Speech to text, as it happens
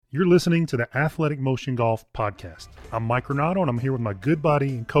You're listening to the Athletic Motion Golf Podcast. I'm Mike Renato, and I'm here with my good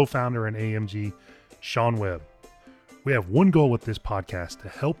buddy and co-founder in AMG, Sean Webb. We have one goal with this podcast: to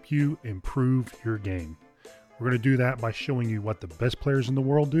help you improve your game. We're going to do that by showing you what the best players in the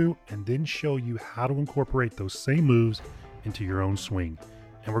world do, and then show you how to incorporate those same moves into your own swing.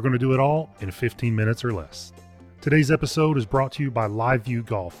 And we're going to do it all in 15 minutes or less. Today's episode is brought to you by LiveView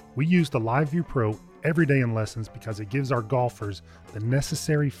Golf. We use the LiveView Pro every day in lessons because it gives our golfers the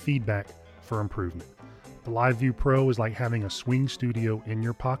necessary feedback for improvement. The LiveView Pro is like having a swing studio in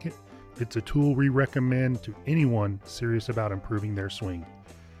your pocket. It's a tool we recommend to anyone serious about improving their swing.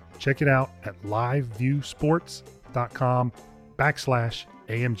 Check it out at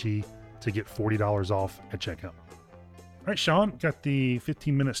liveviewsports.com/AMG to get $40 off at checkout. All right, Sean, got the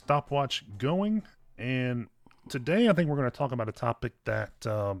 15-minute stopwatch going, and today I think we're going to talk about a topic that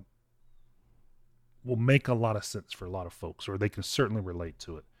will make a lot of sense for a lot of folks, or they can certainly relate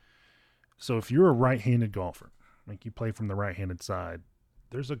to it. So if you're a right-handed golfer, like you play from the right-handed side,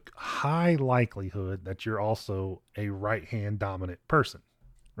 there's a high likelihood that you're also a right-hand dominant person,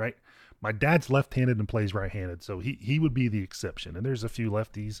 right? My dad's left-handed and plays right-handed, so he would be the exception. And there's a few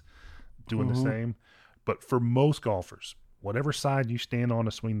lefties doing the same. But for most golfers, whatever side you stand on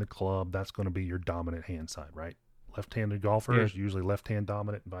to swing the club, that's going to be your dominant hand side, right? Left-handed golfers, usually left-hand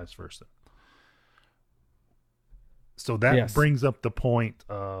dominant and vice versa. So that brings up the point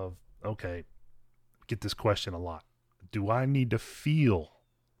of, okay, I get this question a lot. Do I need to feel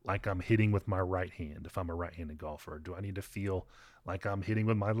like I'm hitting with my right hand if I'm a right-handed golfer? Or do I need to feel like I'm hitting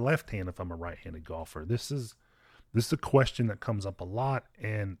with my left hand if I'm a right-handed golfer? This is a question that comes up a lot,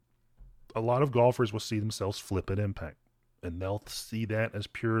 and a lot of golfers will see themselves flip at impact, and they'll see that as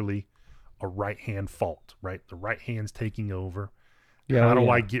purely a right-hand fault, right? The right hand's taking over. How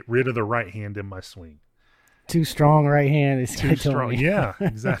do I get rid of the right hand in my swing? Too strong right hand is too strong. Yeah,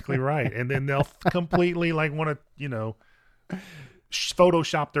 exactly right. And then they'll completely want to,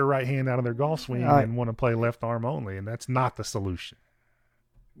 Photoshop their right hand out of their golf swing and want to play left arm only, and that's not the solution.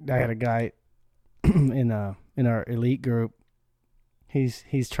 I had a guy in our elite group.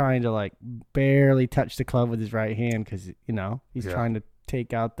 He's trying to barely touch the club with his right hand because he's trying to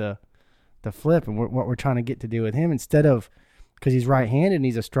take out the flip, and what we're trying to get to do with him, instead of, because he's right-handed and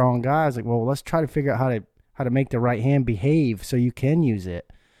he's a strong guy, I was like, well, let's try to figure out how to make the right hand behave so you can use it.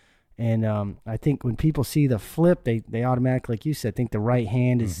 And I think when people see the flip, they automatically, like you said, think the right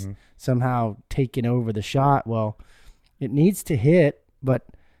hand is somehow taking over the shot. Well, it needs to hit, but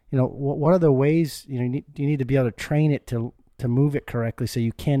what are the ways you need to be able to train it to move it correctly so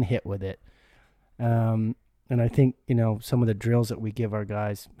you can hit with it. And I think some of the drills that we give our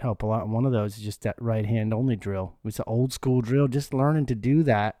guys help a lot. And one of those is just that right hand only drill. It's an old school drill. Just learning to do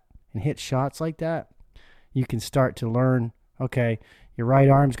that and hit shots like that, you can start to learn, okay, your right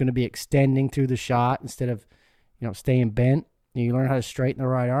arm's going to be extending through the shot instead of, staying bent. You learn how to straighten the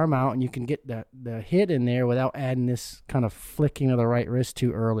right arm out, and you can get the hit in there without adding this kind of flicking of the right wrist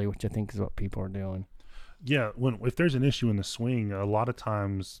too early, which I think is what people are doing. Yeah, if there's an issue in the swing, a lot of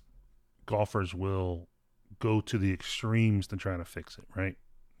times golfers will go to the extremes to try to fix it, right?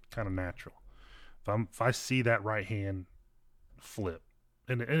 Kind of natural. If I see that right hand flip,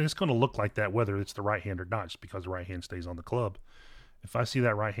 and it's going to look like that whether it's the right hand or not, just because the right hand stays on the club. If I see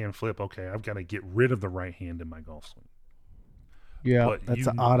that right hand flip, okay, I've got to get rid of the right hand in my golf swing. Yeah, but that's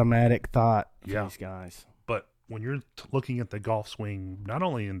an automatic thought for these guys. But when you're looking at the golf swing, not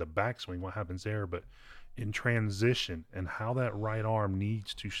only in the backswing, what happens there, but in transition and how that right arm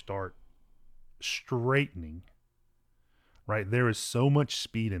needs to start straightening, right? There is so much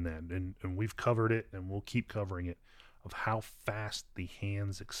speed in that, and we've covered it, and we'll keep covering it, of how fast the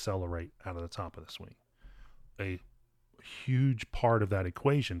hands accelerate out of the top of the swing. A huge part of that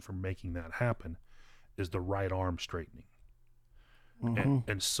equation for making that happen is the right arm straightening.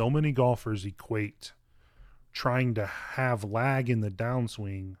 And so many golfers equate trying to have lag in the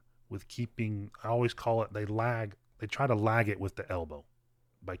downswing with keeping, I always call it, they try to lag it with the elbow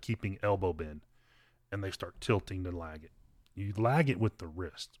by keeping elbow bend, and they start tilting to lag it. You lag it with the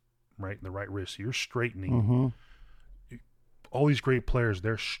wrist, right? The right wrist. So you're straightening. All these great players,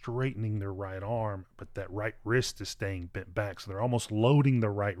 they're straightening their right arm, but that right wrist is staying bent back. So they're almost loading the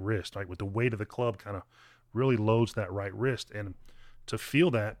right wrist, right? With the weight of the club kind of really loads that right wrist. And to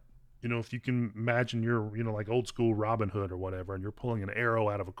feel that, if you can imagine you're, like old school Robin Hood or whatever, and you're pulling an arrow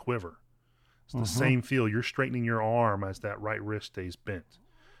out of a quiver. It's the same feel. You're straightening your arm as that right wrist stays bent.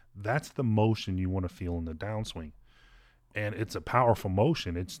 That's the motion you want to feel in the downswing. And it's a powerful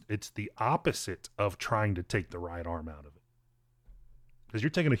motion. It's the opposite of trying to take the right arm out of it. Because you're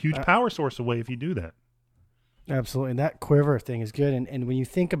taking a huge power source away if you do that. Absolutely. That quiver thing is good. And when you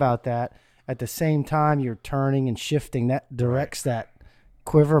think about that, at the same time you're turning and shifting, that directs that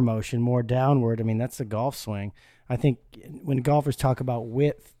quiver motion more downward. I mean, that's the golf swing. I think when golfers talk about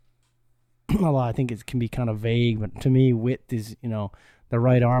width, a lot, I think it can be kind of vague, but to me, width is, the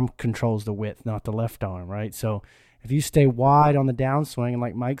right arm controls the width, not the left arm, right? So if you stay wide on the downswing, and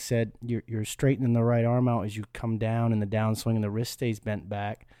like Mike said, you're straightening the right arm out as you come down in the downswing and the wrist stays bent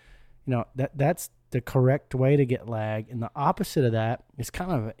back, that's the correct way to get lag. And the opposite of that is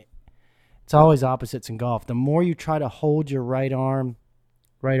it's always opposites in golf. The more you try to hold your right arm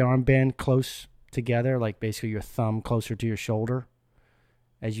band close together, like basically your thumb closer to your shoulder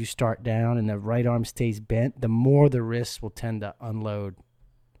as you start down and the right arm stays bent, the more the wrists will tend to unload,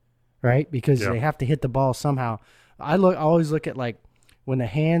 right? Because they have to hit the ball somehow. I always look at like when the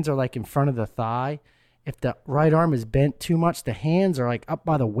hands are like in front of the thigh, if the right arm is bent too much, the hands are like up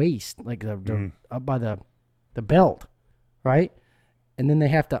by the waist, like they're up by the belt, right? And then they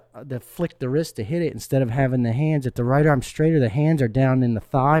have to flick the wrist to hit it instead of having the hands. If the right arm's straighter, the hands are down in the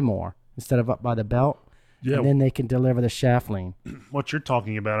thigh more instead of up by the belt. Yeah. And then they can deliver the shaft lean. What you're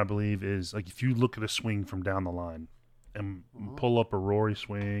talking about, I believe, is like if you look at a swing from down the line and pull up a Rory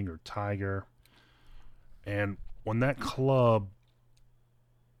swing or Tiger, and when that club,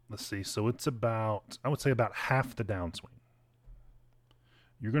 let's see, so it's about, I would say about half the downswing.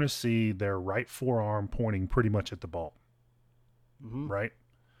 You're going to see their right forearm pointing pretty much at the ball, right?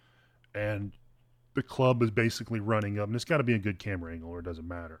 And the club is basically running up, and it's got to be a good camera angle or it doesn't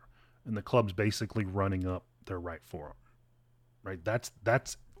matter. And the club's basically running up their right forearm, right? That's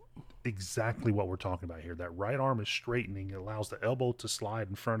exactly what we're talking about here. That right arm is straightening. It allows the elbow to slide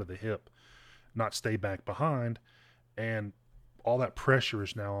in front of the hip, not stay back behind. And all that pressure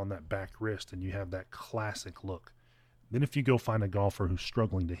is now on that back wrist, and you have that classic look. Then if you go find a golfer who's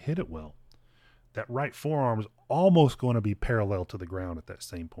struggling to hit it well, that right forearm is almost going to be parallel to the ground at that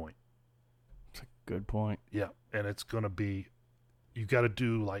same point. That's a good point. Yeah, and it's going to be, you got to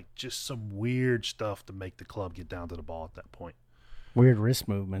do like just some weird stuff to make the club get down to the ball at that point. Weird wrist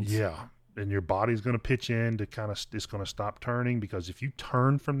movements. Yeah, and your body's going to pitch in to kind of, it's going to stop turning, because if you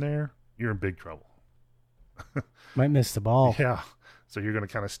turn from there, you're in big trouble. Might miss the ball. Yeah, so you're going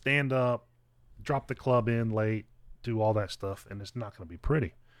to kind of stand up, drop the club in late, do all that stuff, and it's not going to be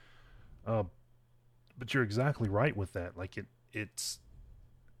pretty. But you're exactly right with that. Like it's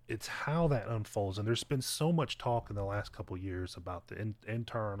how that unfolds, and there's been so much talk in the last couple of years about the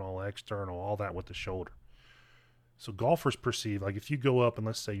internal, external, all that with the shoulder. So golfers perceive, like if you go up and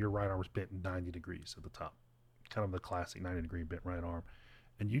let's say your right arm is bent 90 degrees at the top, kind of the classic 90-degree bent right arm,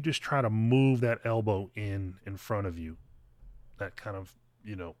 and you just try to move that elbow in front of you, that kind of,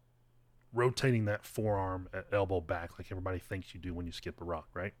 rotating that forearm elbow back like everybody thinks you do when you skip a rock,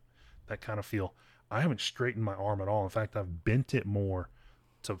 right? That kind of feel. I haven't straightened my arm at all. In fact, I've bent it more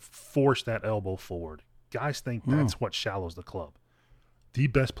to force that elbow forward. Guys think that's what shallows the club. The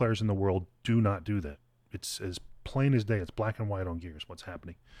best players in the world do not do that. It's as plain as day. It's black and white on gears what's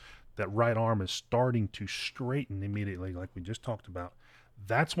happening. That right arm is starting to straighten immediately, like we just talked about.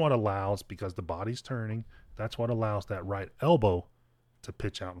 That's what allows, because the body's turning, that's what allows that right elbow to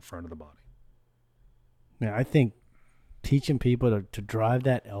pitch out in front of the body. Yeah, I think teaching people to drive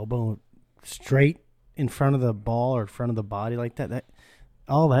that elbow straight in front of the ball or in front of the body like that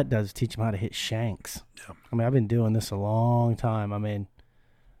all that does is teach them how to hit shanks. Yeah. I mean, I've been doing this a long time. I mean,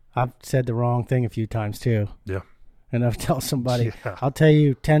 I've said the wrong thing a few times too. Yeah. And I've tell somebody, I'll tell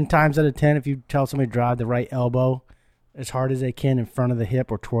you 10 times out of 10, if you tell somebody to drive the right elbow as hard as they can in front of the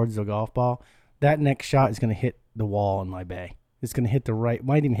hip or towards the golf ball, that next shot is going to hit the wall in my bay. It's going to hit the right,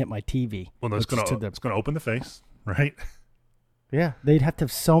 might even hit my TV. Well, no, it's going to open the face, right? Yeah. They'd have to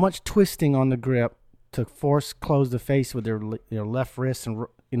have so much twisting on the grip to close the face with their left wrist and,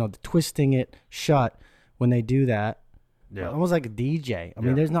 twisting it shut when they do that. Yeah. Almost like a DJ. I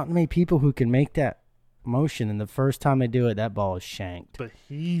mean, there's not many people who can make that motion, and the first time they do it, that ball is shanked. But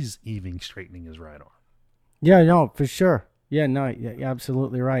he's even straightening his right arm. Yeah, no, for sure. Yeah, no, you're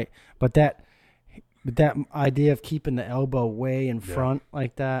absolutely right. But that idea of keeping the elbow way in front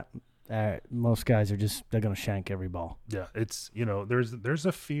like that, most guys are they're going to shank every ball. Yeah, it's, there's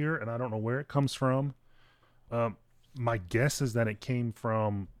a fear, and I don't know where it comes from. My guess is that it came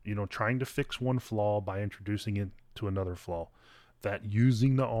from, trying to fix one flaw by introducing it to another flaw. That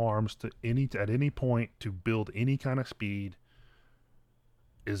using the arms at any point to build any kind of speed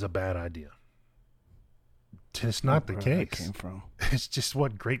is a bad idea. It's not the case. That came from. It's just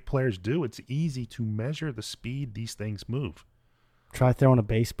what great players do. It's easy to measure the speed these things move. Try throwing a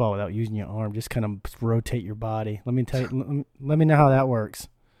baseball without using your arm. Just kind of rotate your body. Let me tell you. Let me know how that works.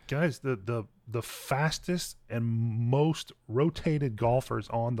 Guys, the the fastest and most rotated golfers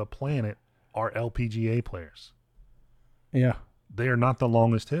on the planet are LPGA players. Yeah. They are not the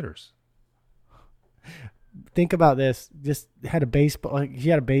longest hitters. Think about this. Just had a baseball. Like if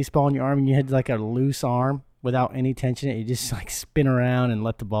you had a baseball in your arm and you had like a loose arm without any tension, you just like spin around and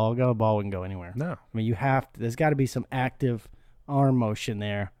let the ball go. The ball wouldn't go anywhere. No. I mean, you have to. There's got to be some active arm motion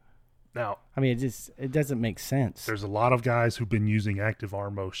there. Now, I mean, it doesn't make sense. there's a lot of guys who've been using active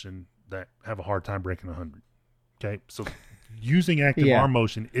arm motion that have a hard time breaking 100. Okay, so using active arm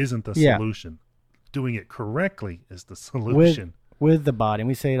motion isn't the solution. Doing it correctly is the solution. With the body, and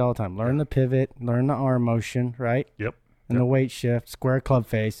we say it all the time. Learn the pivot, learn the arm motion, right? Yep. And the weight shift, square club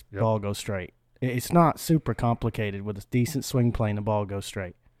face, Yep. ball goes straight. It's not super complicated. With a decent swing plane, the ball goes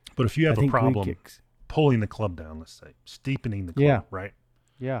straight. But if you have I a think problem pulling the club down, let's say, steepening the club, right?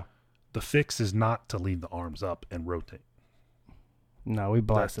 Yeah. The fix is not to leave the arms up and rotate. No, we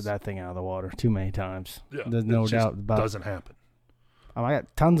blasted that thing out of the water too many times. Yeah, There's no doubt about it. Doesn't happen. I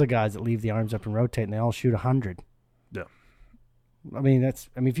got tons of guys that leave the arms up and rotate, and they all shoot 100. Yeah. I mean,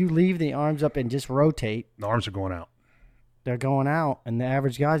 if you leave the arms up and just rotate, The arms are going out. they're going out, and the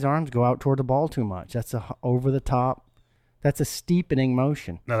average guy's arms go out toward the ball too much. That's a over the top. That's a steepening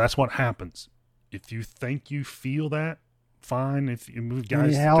motion. Now, that's what happens. If you think you feel that, fine. If you move,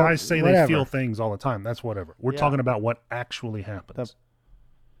 guys say whatever. they feel things all the time. That's whatever. We're talking about what actually happens.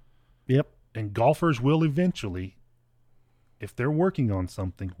 Yep. And golfers will eventually, if they're working on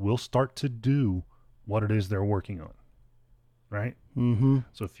something, will start to do what it is they're working on. Right? Mm-hmm.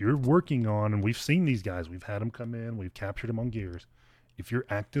 So if you're working on, and we've seen these guys, we've had them come in, we've captured them on gears. If you're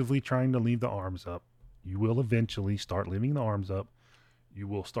actively trying to leave the arms up, you will eventually start leaving the arms up. You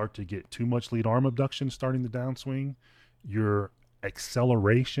will start to get too much lead arm abduction starting the downswing. Your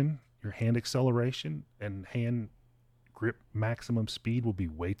acceleration, your hand acceleration and hand grip maximum speed will be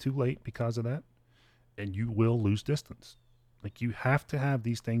way too late because of that. And you will lose distance. Like, you have to have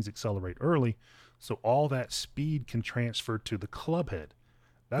these things accelerate early so all that speed can transfer to the club head.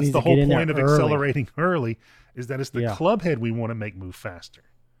 That's the whole point of accelerating early, is that it's the club head we want to make move faster.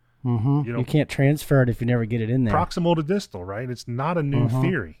 Mm-hmm. You can't transfer it if you never get it in there. Proximal to distal, right? It's not a new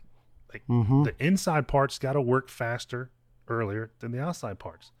theory. Like, the inside parts got to work faster earlier than the outside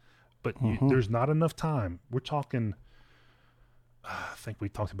parts. But there's not enough time. We're talking, I think we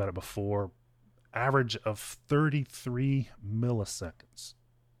talked about it before, average of 33 milliseconds.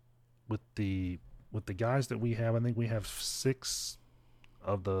 With the guys that we have, I think we have 6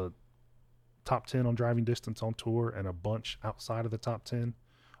 of the top 10 on driving distance on tour and a bunch outside of the top 10,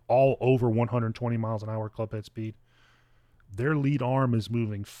 all over 120 miles an hour club head speed. Their lead arm is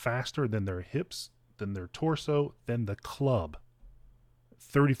moving faster than their hips, than their torso, than the club.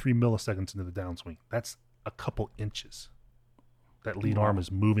 33 milliseconds into the downswing. That's a couple inches. That lead arm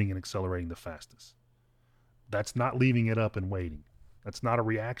is moving and accelerating the fastest. That's not leaving it up and waiting. That's not a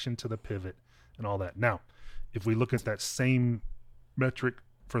reaction to the pivot and all that. Now, if we look at that same metric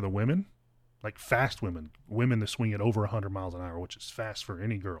for the women, like fast women that swing at over 100 miles an hour, which is fast for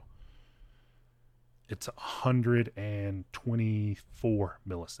any girl, it's 124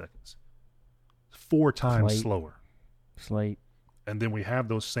 milliseconds. 4 times slower. Slate. And then we have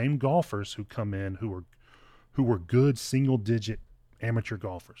those same golfers who come in who were good single-digit amateur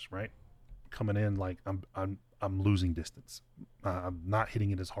golfers, right? Coming in like, I'm losing distance. I'm not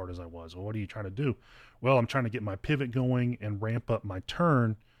hitting it as hard as I was. Well, what are you trying to do? Well, I'm trying to get my pivot going and ramp up my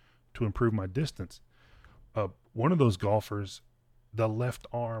turn to improve my distance. One of those golfers, the left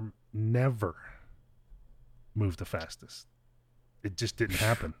arm never moved the fastest. It just didn't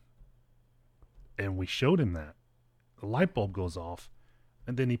happen. And we showed him that. The light bulb goes off,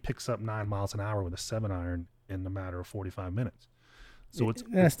 and then he picks up 9 miles an hour with a 7-iron in a matter of 45 minutes. So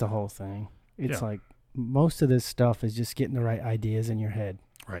that's the whole thing. It's like most of this stuff is just getting the right ideas in your head.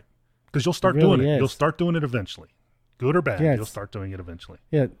 Right. Because you'll start doing it. You'll start doing it eventually. Good or bad, you'll start doing it eventually.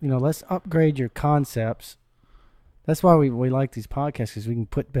 Yeah, let's upgrade your concepts. That's why we like these podcasts, because we can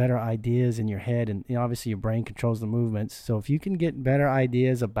put better ideas in your head, and obviously your brain controls the movements. So if you can get better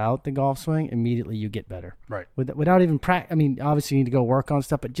ideas about the golf swing, immediately you get better. Right. Without even I mean, obviously you need to go work on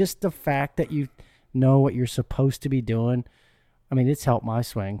stuff, but just the fact that you know what you're supposed to be doing, I mean, it's helped my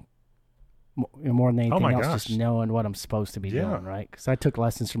swing more than anything else. Gosh. Just knowing what I'm supposed to be doing, right? Because I took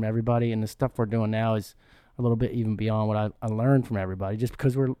lessons from everybody, and the stuff we're doing now is a little bit even beyond what I learned from everybody. Just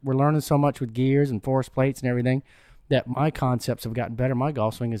because we're learning so much with gears and force plates and everything, that my concepts have gotten better. My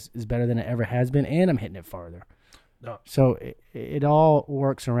golf swing is better than it ever has been, and I'm hitting it farther. No. So it all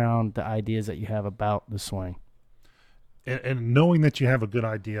works around the ideas that you have about the swing. And knowing that you have a good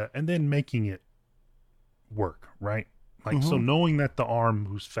idea and then making it work, right? Like, so knowing that the arm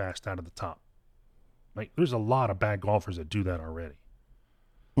moves fast out of the top, Like, there's a lot of bad golfers that do that already.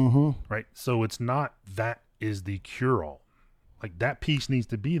 Right? So it's not that is the cure-all. Like, that piece needs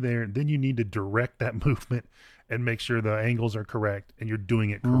to be there. Then you need to direct that movement and make sure the angles are correct and you're doing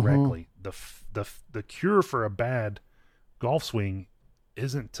it correctly. The cure for a bad golf swing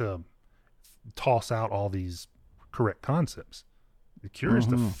isn't to toss out all these correct concepts. The cure is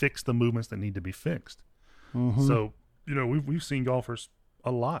to fix the movements that need to be fixed. So, you know, we've seen golfers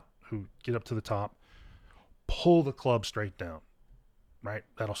a lot who get up to the top, pull the club straight down, right?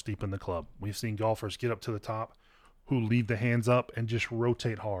 That'll steepen the club. We've seen golfers get up to the top who leave the hands up and just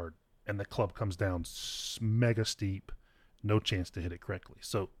rotate hard, and the club comes down mega steep, no chance to hit it correctly.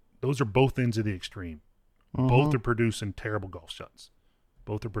 So those are both ends of the extreme. Both are producing terrible golf shots.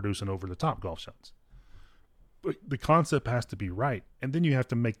 Both are producing over-the-top golf shots. But the concept has to be right, and then you have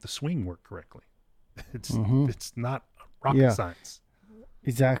to make the swing work correctly. It's not rocket science.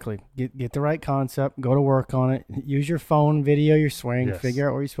 Exactly. Get the right concept. Go to work on it. Use your phone, video your swing. Yes. Figure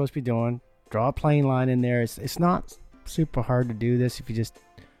out what you're supposed to be doing. Draw a plane line in there. It's not super hard to do this if you just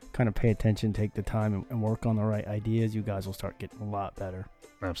kind of pay attention, take the time, and work on the right ideas. You guys will start getting a lot better.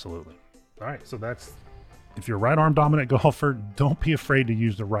 Absolutely. All right, so that's, if you're a right arm dominant golfer, don't be afraid to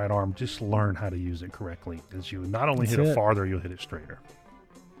use the right arm. Just learn how to use it correctly, because you not only hit it farther, you'll hit it straighter.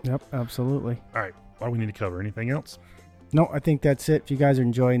 Yep, absolutely. All right, what do we need to cover? Anything else? No, I think that's it. If you guys are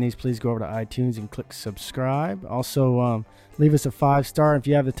enjoying these, please go over to iTunes and click subscribe. Also, leave us a 5-star. If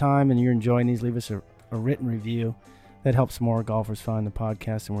you have the time and you're enjoying these, leave us a written review. That helps more golfers find the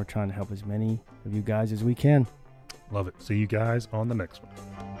podcast, and we're trying to help as many of you guys as we can. Love it. See you guys on the next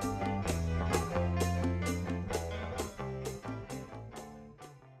one.